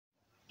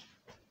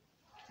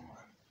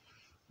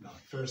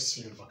first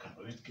seal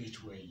vocabulary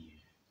gateway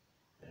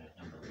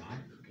number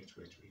 1,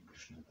 gateway to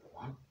English number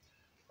 1.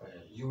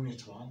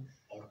 Unit 1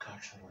 or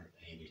cultural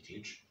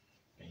heritage.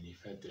 يعني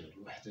فهاد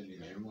الوحدة اللي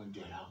العنوان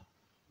ديالها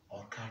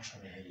or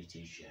cultural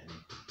heritage يعني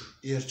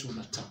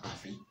إرثنا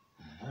الثقافي.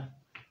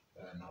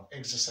 Now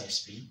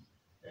exercise B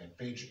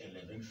page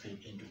 11 fill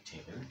in the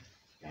table.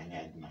 يعني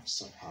عندنا في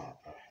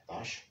الصفحة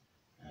 11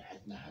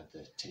 عندنا هاد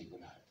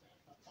التيبل هاد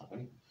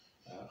الطابل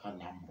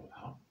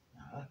غنعمروها.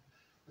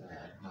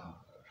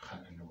 عندنا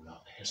الخانة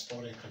الأولى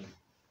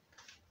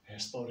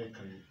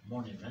historical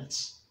monuments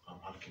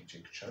and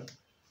architecture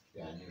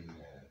يعني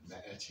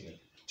المآثر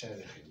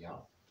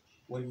التاريخية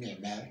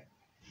والمعمار.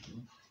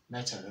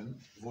 مثلا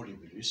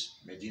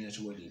فوليبيلوس مدينة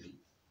وليلي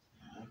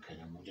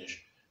كنموذج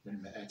من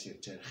المآثر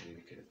التاريخية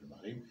اللي كاينة في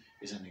المغرب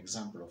is an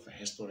example of a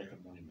historical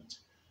monument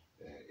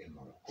in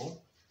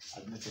Morocco.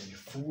 عندنا ثاني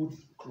food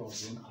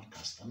clothing and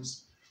customs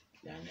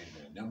يعني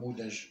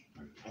نموذج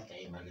من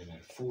الأطعمة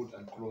لأن food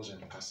and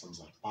clothing and customs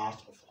are part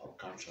of our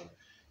cultural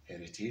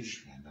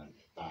heritage. يعني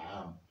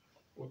الطعام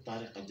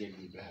والطريقة ديال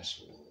اللباس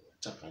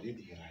والتقاليد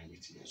هي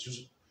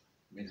جزء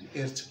من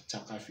الإرث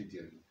الثقافي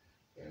ديال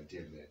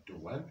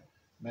الدول.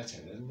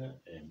 مثلا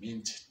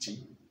مينت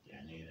تي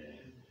يعني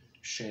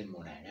الشاي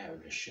المنعنع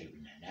ولا الشاي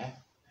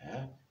بالنعناع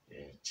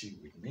تي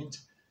with mint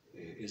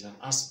is an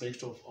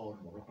aspect of our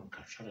Moroccan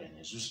culture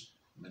يعني جزء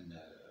من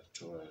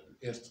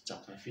الإرث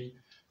الثقافي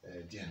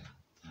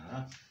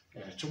ديالنا.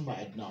 ثم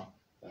عندنا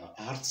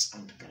arts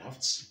and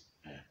crafts.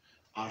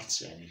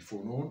 arts يعني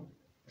الفنون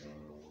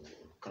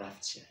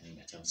crafts يعني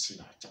مثلا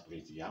الصناعة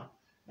التقليدية.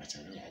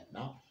 مثلا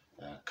عندنا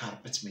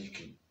carpet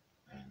making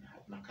يعني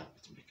عندنا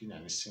carpet making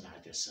يعني الصناعة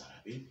ديال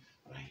الزرابي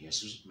راه هي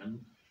جزء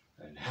من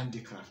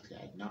الهاندي كرافت اللي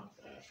عندنا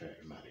في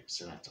المغرب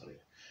الصناعة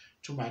التقليدية.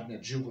 ثم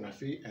عندنا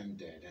geography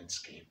and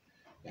landscape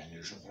يعني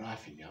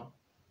الجغرافية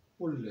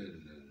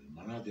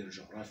والمناظر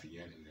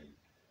الجغرافية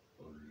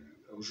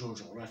والأوجه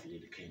الجغرافية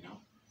اللي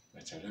كاينة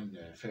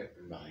مثلا في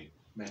المغرب.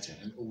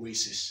 مثلا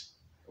اويسيس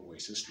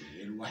اللي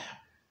هي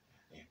الواحة.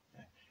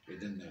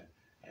 إذا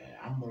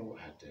عمروا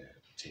هاد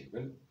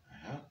التيبل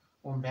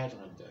ومن بعد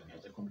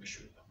غنعطيكم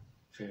الأجوبة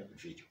في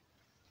الفيديو.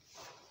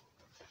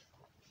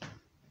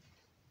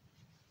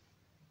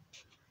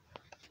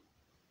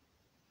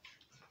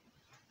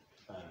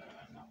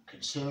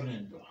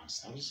 concerning the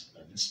answers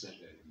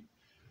بالنسبة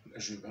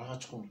للأجوبة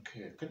غتكون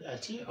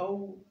كالآتي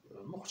أو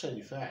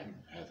مختلفة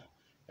عن هذا.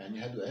 يعني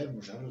هادو غير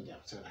مجرد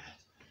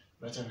اقتراحات.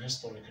 مثلا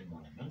historical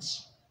monuments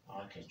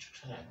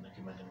architecture عندنا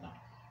كما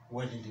قلنا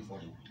وليدي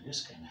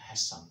فوليبيلوس كان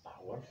حسان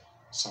طاور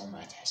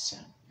صومعة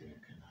حسان اللي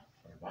كاينة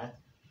في الرباط.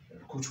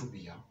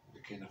 الكتبية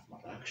اللي كاينة في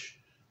مراكش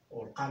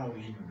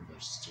والقرويين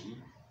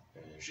يونيفرسيتي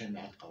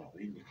جامعة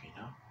القرويين اللي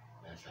كاينة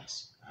في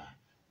فاس.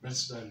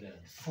 بالنسبة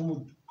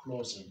للفود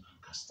كلوزين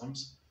اند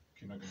كاستمز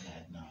كما قلنا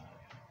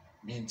عندنا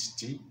مينت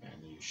تي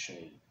يعني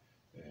الشاي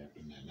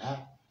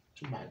بالنعناع.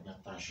 ثم عندنا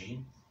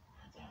الطاجين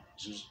هذا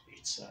جزء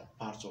it's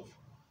part of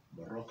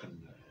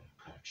Moroccan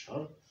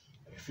culture.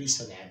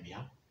 الفيسة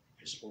العامية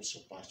is also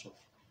part of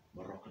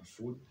Moroccan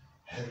food.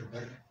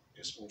 هربر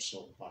is also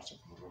part of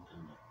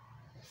Moroccan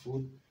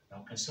food.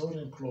 Now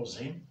concerning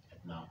clothing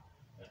عندنا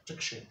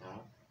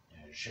التقشيطة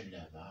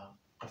الجلابة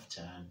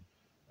قفتان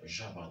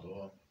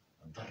الجبادور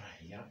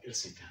الضراهية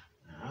السكان.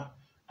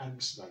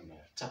 بالنسبة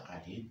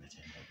للتقاليد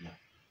مثلا عندنا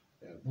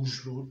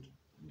بوجلود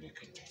اللي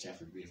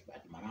كتحتفل به في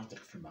بعض المناطق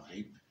في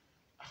المغرب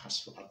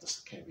أخص في الأطلس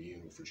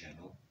الكبير وفي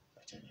الجنوب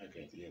مثلا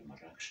أكادير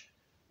مراكش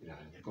إلى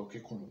غير ذلك.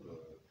 كيكون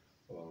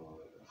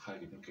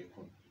غالبا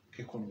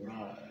كيكون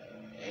وراء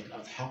عيد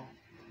الأضحى.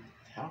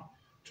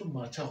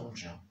 ثم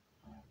تاغونجا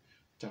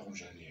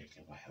اللي هي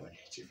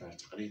الاحتفال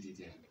التقليدي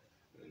ديال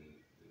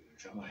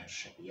الجماهير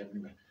الشعبية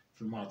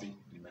في الماضي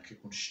لما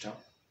كيكون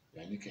الشتاء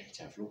يعني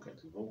كيحتفلوا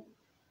كيطلبوا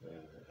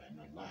أن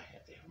الله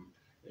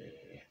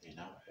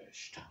يعطينا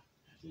الشتاء.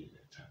 هذه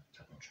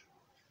تاغونجا.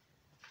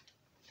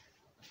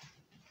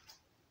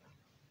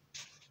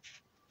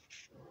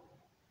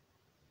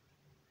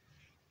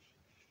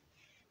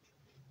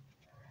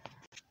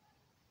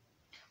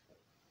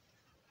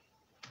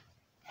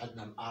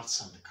 عندنا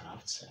الارتس اند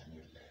كرافتس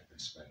يعني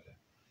بالنسبة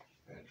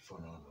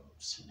للفنون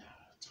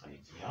والصناعة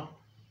التقليدية.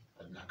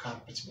 عندنا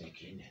كاربت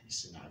ميكين يعني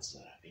صناعة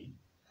الزرابي.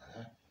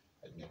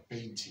 عندنا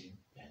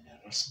بينتين يعني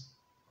الرسم.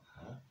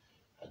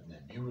 عندنا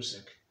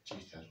ميوزك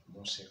تيتر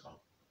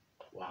موسيقى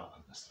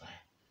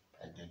والمسرح.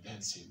 عندنا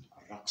دانسين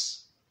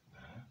الرقص.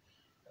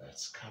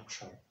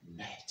 سكالبتشر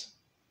النحت.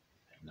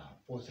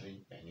 عندنا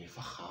بوتري يعني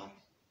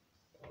الفخار.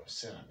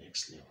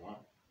 سيراميكس اللي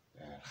هو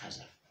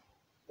الخزف.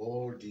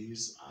 All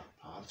these are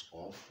part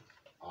of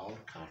our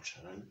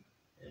cultural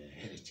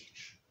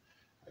heritage.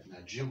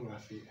 عندنا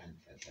geography and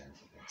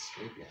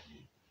landscape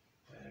يعني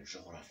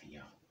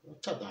الجغرافيا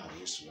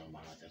والتضاريس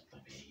والمناظر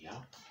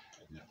الطبيعية.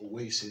 عندنا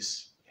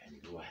oasis يعني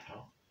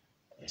الواحة.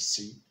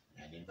 السي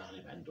يعني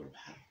المغرب عنده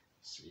البحر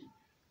سي.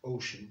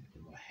 ocean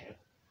المحيط.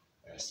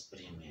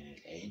 spring يعني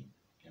العين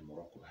يعني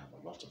موروكو have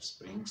a lot of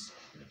springs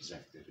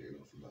بزاف ديال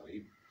العيون في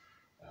المغرب.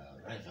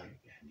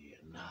 river يعني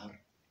النهر.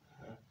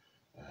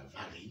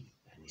 valley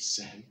يعني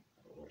السهل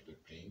or the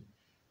plain.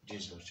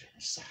 ديزرت يعني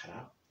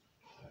الصحراء،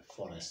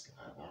 فورست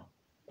الغابة،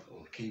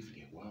 والكيف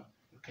اللي هو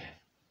الكهف.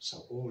 So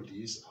all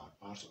these are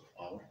part of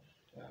our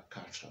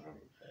cultural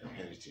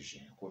heritage.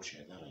 يعني كلشي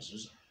هذا راه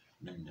جزء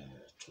من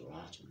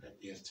التراث ولا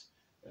الإرث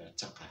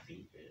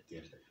الثقافي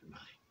ديال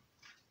المغرب.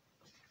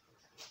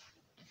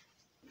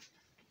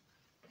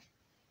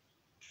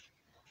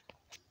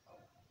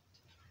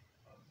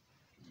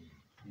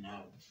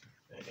 Now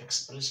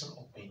express an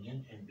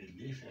opinion and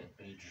belief at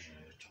page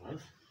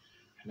 12.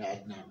 احنا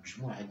عندنا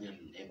مجموعة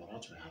ديال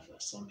العبارات. we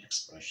have some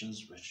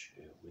expressions which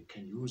we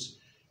can use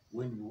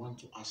when we want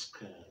to ask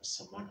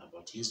someone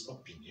about his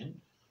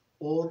opinion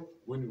or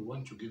when we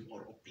want to give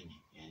our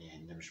opinion. يعني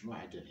عندنا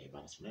مجموعة ديال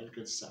العبارات اللي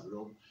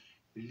كنستعملوهم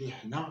باللي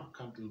حنا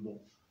كنطلبوا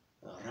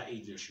الرأي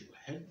ديال شي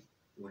واحد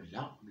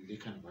ولا باللي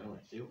كنبغيو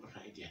نعطيو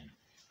الرأي ديالنا.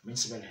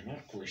 بالنسبة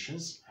لهنا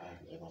questions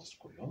هاد العبارات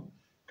كلهم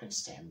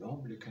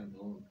كنستعملوهم باللي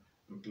كنبغيو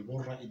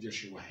نطلبوا الرأي ديال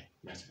شي واحد.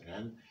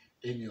 مثلا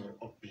in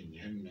your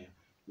opinion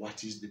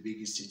what is the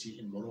biggest city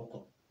in Morocco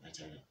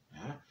مثلا.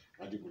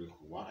 غادي يقول لك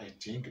هو I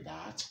think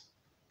that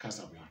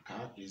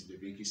Casablanca is the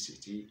biggest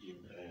city in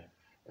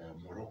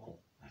Morocco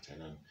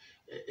مثلا.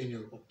 in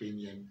your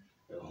opinion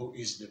who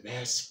is the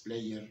best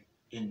player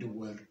in the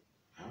world.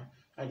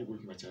 غادي يقول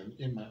لك مثلا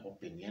in my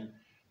opinion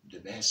the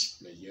best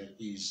player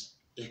is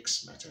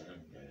X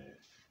مثلا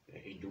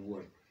in the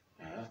world.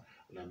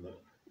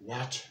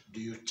 what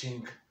do you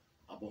think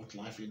about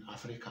life in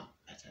Africa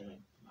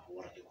مثلا. ما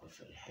هو رأيك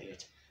في الحياة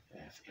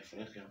في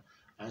أفريقيا.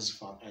 as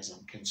far as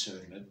I'm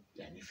concerned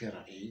يعني في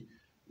رأيي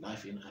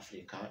life in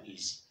Africa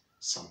is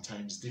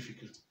sometimes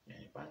difficult.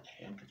 يعني بعض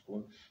الأحيان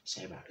كتكون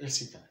صعيبة على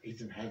الارتفاع.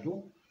 إذن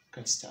هادو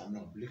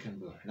كنستعملوهم بلي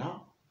كنبغيو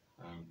حنا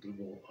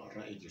نطلبو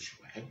الرأي ديال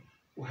شي واحد،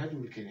 وهادو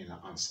اللي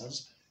كاينين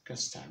answers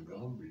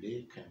كنستعملوهم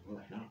بلي كنبغيو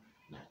حنا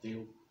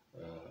نعطيو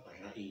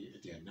الرأي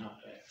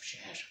ديالنا في شي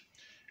حاجة.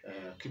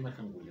 كما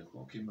كنقول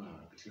لكم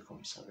كما قلت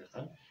لكم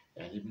سابقا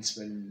يعني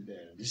بالنسبه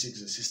ليس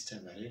اكزرسيس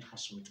التمارين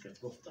خاصهم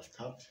يتكتبوا في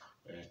الدفتر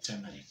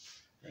التمارين.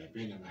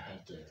 بينما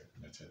هاد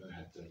مثلا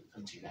هاد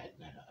الامثله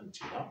عندنا هنا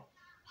امثله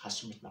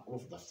خاصهم يتنقلوا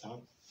في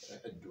دفتر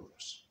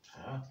الدروس.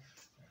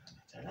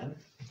 مثلا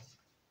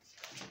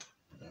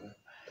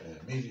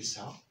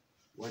ميليسا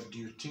what do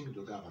you think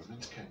the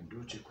government can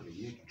do to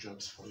create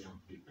jobs for young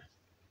people.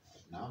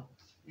 عندنا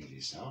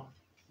ميليسا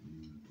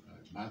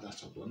ماذا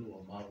تظن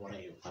وما هو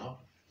رأيك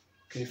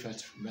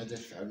ماذا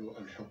تفعل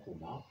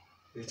الحكومة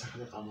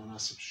لتخليق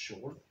مناصب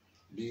الشغل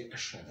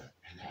للشباب.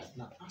 هنا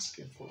عندنا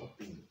asking for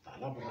opinion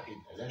طلب الرأي.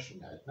 علاش؟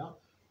 لأن عندنا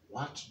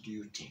what do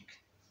you think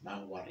ما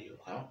هو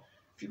رأيك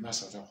فيما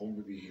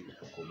ستقوم به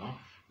الحكومة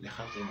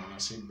لخلق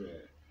مناصب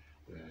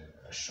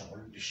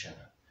الشغل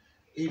للشباب.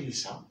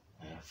 إليسا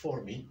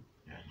for me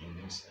يعني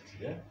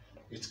بالنسبة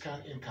it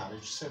can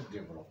encourage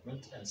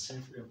self-development and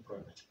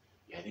self-employment.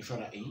 يعني في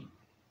رأيي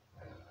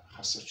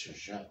خاصة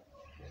تشجع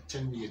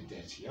التنمية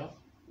الذاتية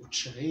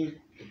والتشغيل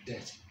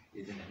الذاتي.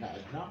 إذا هنا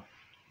عندنا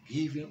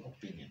giving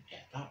opinion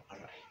إعطاء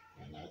الرأي.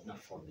 يعني عندنا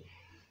for me.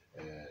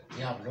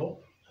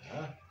 ديابلو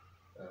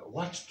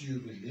what do you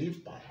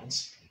believe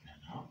parents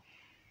هنا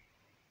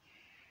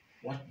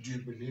what do you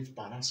believe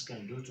parents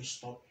can do to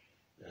stop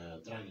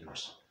drug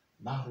use.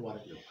 ما هو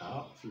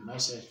رأيك فيما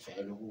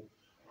سيفعله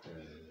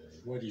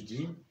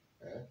الوالدين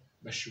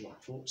باش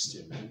يوقفوا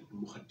استعمال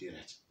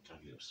المخدرات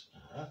drug use.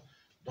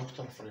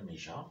 دكتور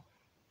فريميجا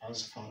as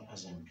far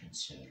as I'm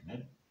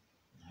concerned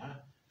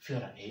في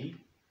رأيي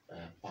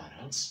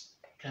parents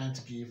can't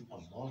give a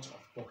lot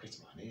of pocket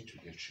money to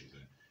their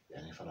children.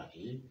 يعني في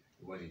رأيي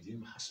الوالدين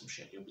ما خاصهمش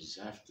يعطيو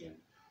بزاف ديال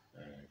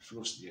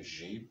الفلوس ديال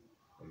الجيب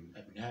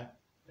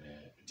للأبناء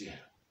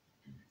ديالهم.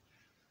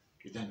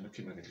 إذا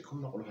كما قلت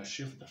لكم نقولوا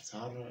هادشي في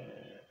دفتر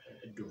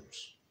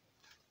الدروس.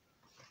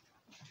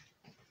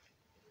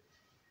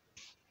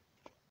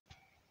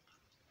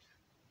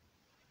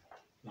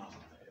 Now,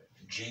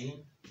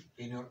 Jane,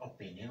 in your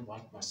opinion,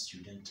 what must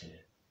student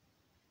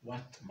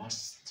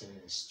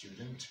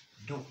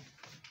do?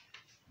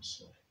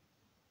 Sorry.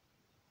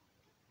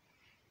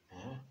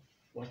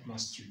 What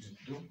must student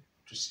do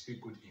to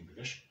speak good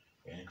English?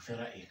 يعني في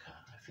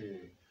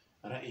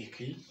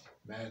رأيك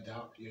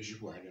ماذا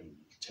يجب على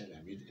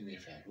التلاميذ أن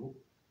يفعلوا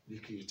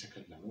لكي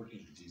يتكلموا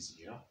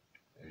الإنجليزية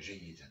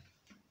جيدا.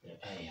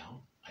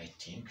 آية I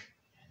think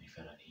يعني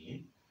في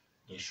رأيي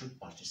they should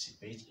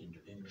participate in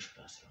the English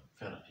classroom.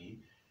 في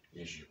رأيي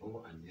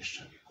يجب أن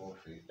يشتركوا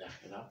في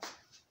داخل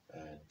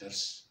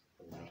الدرس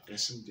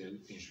والقسم ديال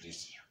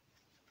الإنجليزية.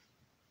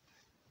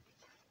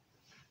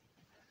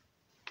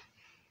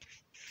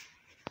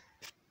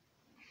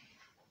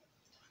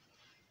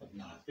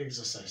 Now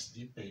exercise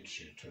D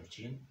page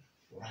 13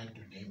 write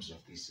the names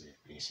of these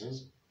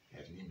places.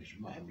 يعني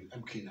مجموعة من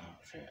الأمكنة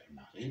في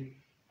المغرب.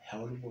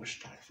 حاولوا باش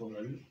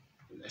تعرفوا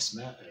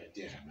الأسماء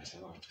ديالها.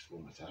 مثلا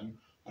تكتبوا مثلا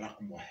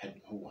رقم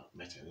 1 هو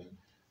مثلا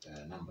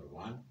number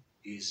 1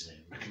 is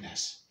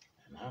مكناس.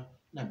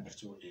 number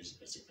 2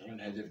 is etc.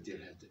 الهدف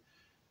ديال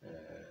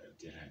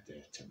هذا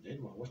التمرين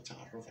وهو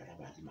التعرف على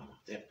بعض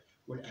المناطق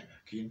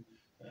والأماكن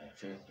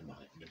في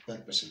المغرب. The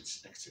purpose of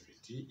this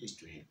activity is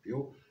to help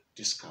you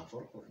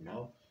discover or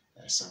know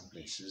some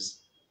places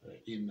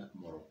in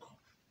Morocco.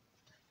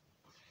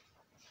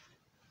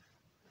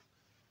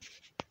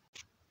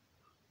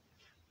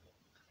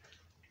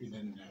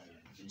 إذا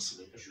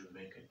بالنسبة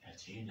للأجوبة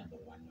كالآتي: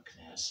 نمبر 1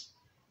 مكناس،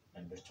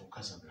 نمبر 2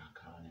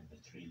 كازابلانكا، نمبر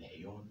 3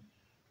 العيون،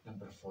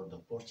 نمبر 4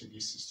 the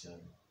Portuguese system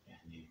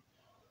يعني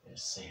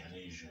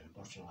الصهريج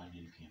البرتغالي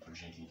اللي كاين في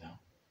الجديدة،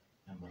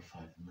 نمبر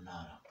 5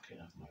 منارة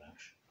كاينة في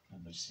مراكش،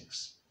 نمبر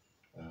 6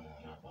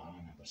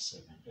 رابعة، نمبر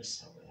 7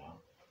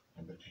 الصاورة،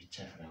 نمبر 8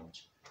 تافراوت،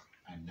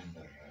 and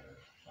number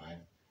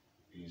 5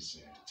 is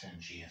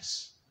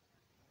Tangiers.